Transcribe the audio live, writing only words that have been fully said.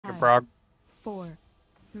Frog. 4,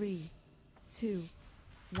 3, 2,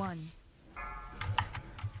 1.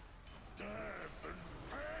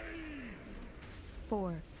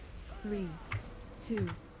 4, 3, 2,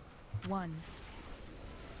 1.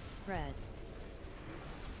 Spread.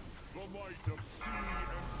 The might of sea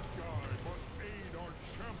and sky must aid our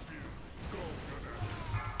champions. Go, Gunner.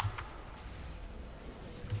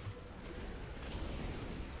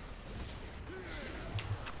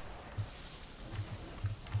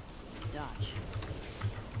 Dodge.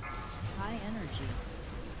 High energy.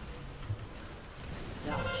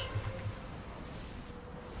 Dodge.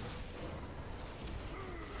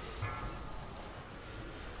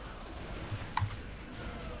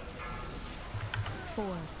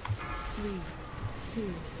 Four, 3, 2,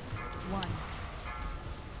 1.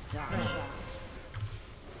 Dodge.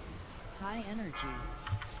 High energy.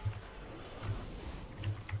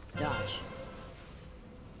 Dodge.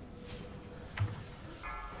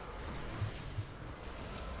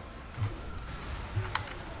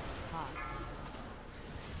 Pots.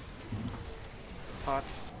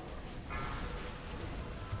 Pots.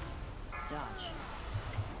 Dodge.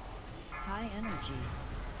 High energy.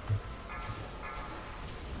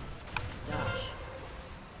 Dodge.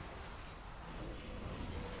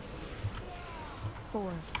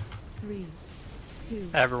 4, 3, 2,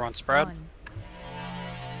 Everyone spread. 1.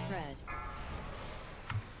 Spread.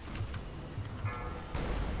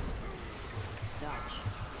 Dodge.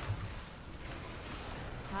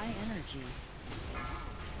 High energy.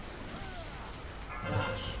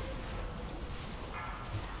 Dodge.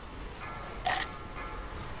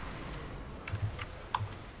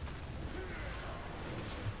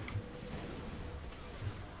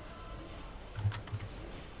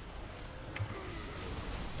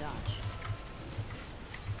 Dodge.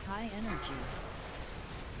 High energy.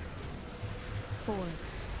 4,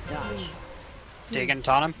 Dodge. 3, 2, Digging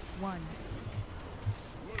on him. 1.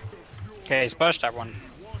 Okay, he's pushed everyone.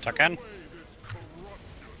 Tuck in.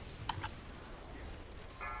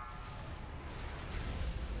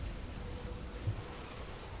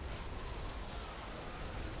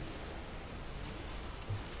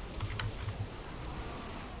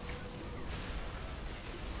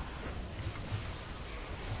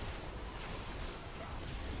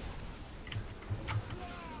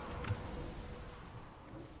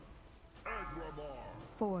 Agramar.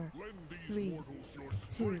 4, Lend these 3, mortals your 2,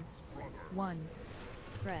 strength, brother. 1.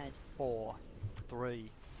 Spread. 4,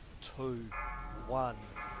 3, 2, 1.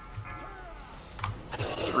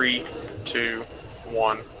 3, 2,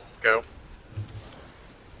 1, go.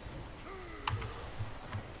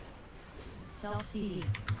 Self CD.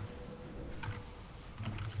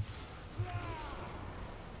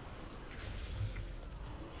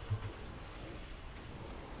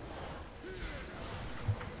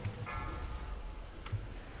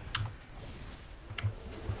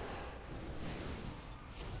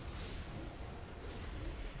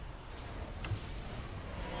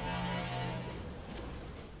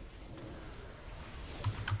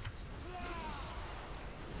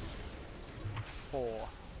 Four,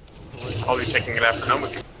 I'll be picking it after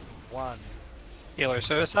Nomad. 1. Healer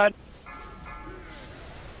suicide.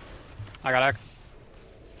 I got X.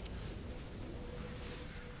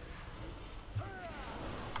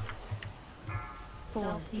 Four,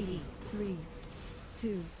 Self CD. 3,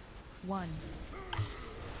 2, 1.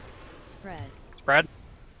 Spread. Spread.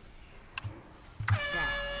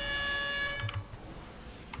 Death.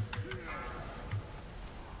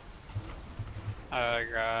 I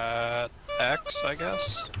got X, I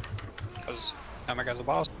guess. Because Omega's a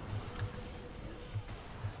boss.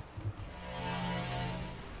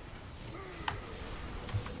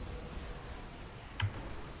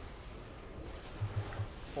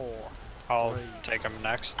 Four, I'll Three. take him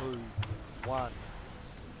next. 2, 1.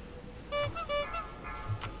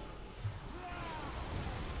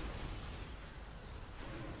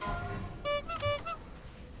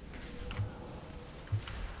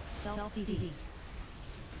 Self CD.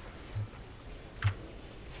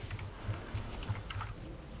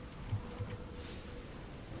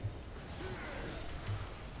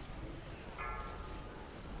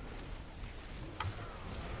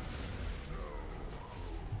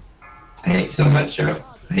 I hate so much, Joe.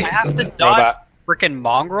 I hate I so have to much. dodge freaking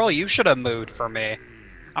mongrel. You should have moved for me.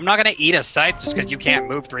 I'm not gonna eat a scythe just because you can't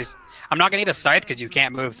move three. I'm not gonna eat a scythe because you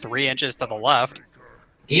can't move 3 inches to the left.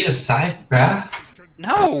 Eat a scythe, bruh.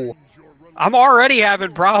 No, I'm already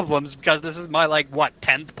having problems because this is my like what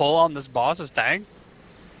 10th pull on this boss's tank.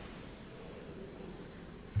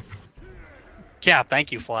 Yeah,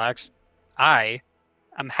 thank you, Flax. I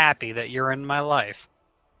am happy that you're in my life.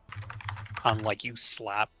 Unlike you,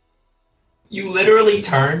 slap. You literally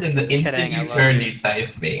turned, and the instant Kidding, I you love turned, you. you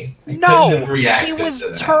scythed me. I couldn't No! have reacted He was to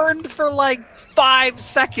that. turned for like 5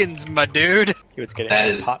 seconds, my dude. He was getting That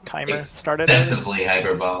a is pot timer started. early. excessively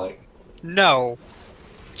hyperbolic. No.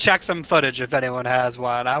 Check some footage if anyone has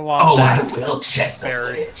one. I want Oh, I that. will check the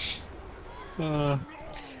Very. footage.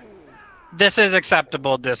 This is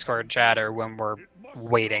acceptable Discord chatter when we're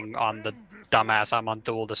waiting on the dumbass I'm on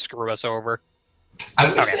Thule to screw us over.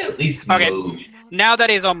 I wish Okay. they at least Okay. moved. Now that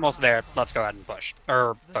he's almost there, let's go ahead and push.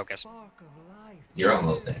 Or focus. You're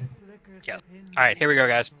almost there. Yes. Alright, here we go,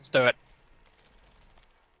 guys. Let's do it.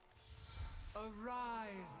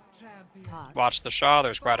 Pause. Watch the Shaw.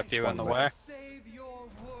 There's quite a few in the way.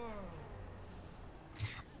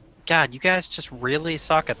 God, you guys just really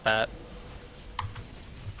suck at that.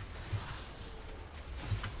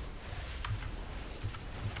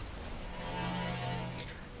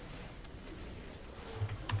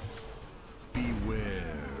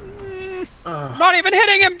 Not even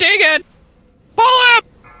hitting him, Deegan! Pull him!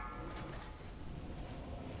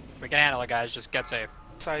 We can handle it, guys. Just get safe.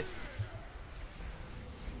 Scythe.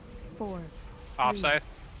 4, Off 3, safe.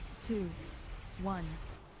 2, 1.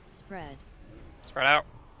 Spread. Spread out.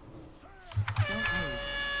 Don't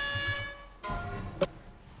move.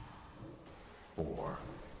 4,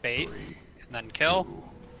 Bait. 3, And then kill. 2,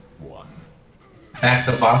 1. Back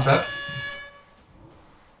the boss up.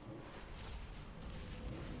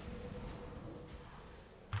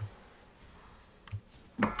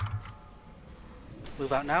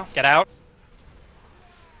 Move out now. Get out.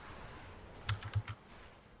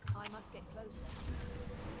 I must get closer.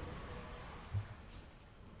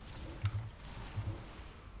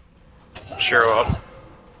 Shiro up.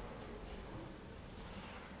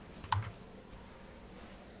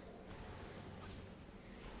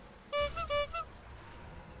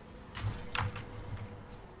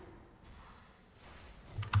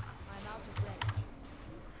 I'm out of range.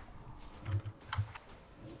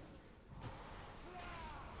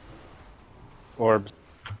 Orbs.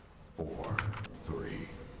 4, 3,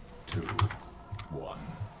 2, 1.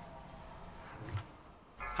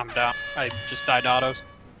 I'm down. I just died autos.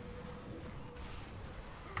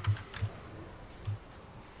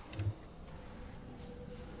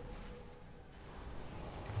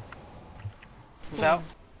 Move out.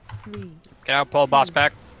 3, Get out. Pull boss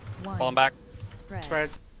back. 1. Pull him back. Spread. Spread.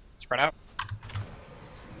 Spread out.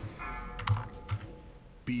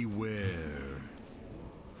 Beware.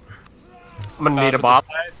 I'm gonna need a bop.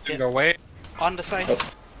 You go wait. On the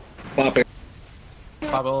scythe. Bopping.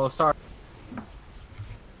 Bop a little star.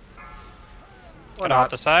 Get off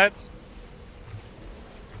the sides.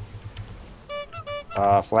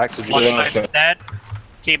 Flax, would you One do side's dead.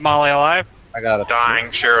 Keep Molly alive. I got it.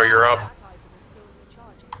 Dying. Shiro, you're up. That item is still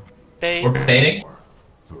recharging. Bait. We're baiting. 4,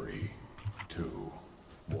 3, 2,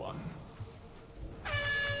 1.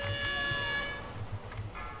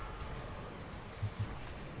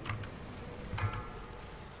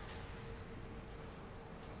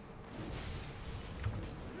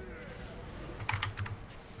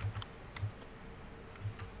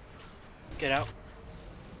 Get out.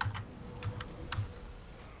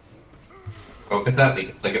 Focus up. We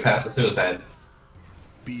can still get past the suicide.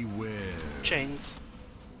 Beware. Chains.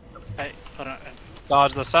 Hey, hold on.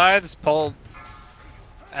 Dodge the sides. Pull.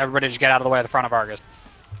 Everybody just get out of the way of the front of Argus.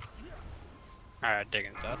 Alright,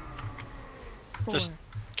 Diggins dead. 4, Just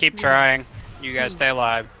keep trying. You guys stay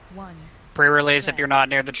alive. 1. Pre-release if you're not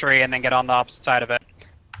near the tree, and then get on the opposite side of it.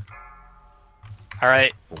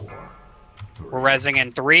 Alright, 4, 3, we're rezzing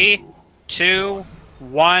in 3, 2,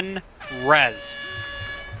 1, res.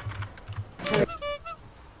 Did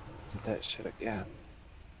that shit again.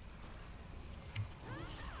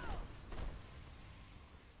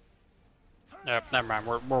 Yep, never mind.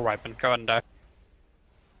 We're wiping. Go ahead and die.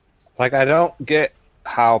 Like, I don't get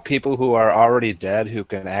how people who are already dead, who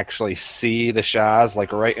can actually see the Shahs,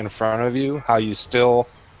 like, right in front of you, how you still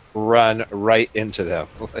run right into them.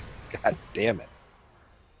 Like, God damn it.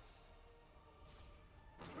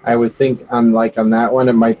 I would think on that one,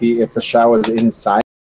 it might be if the Shah was inside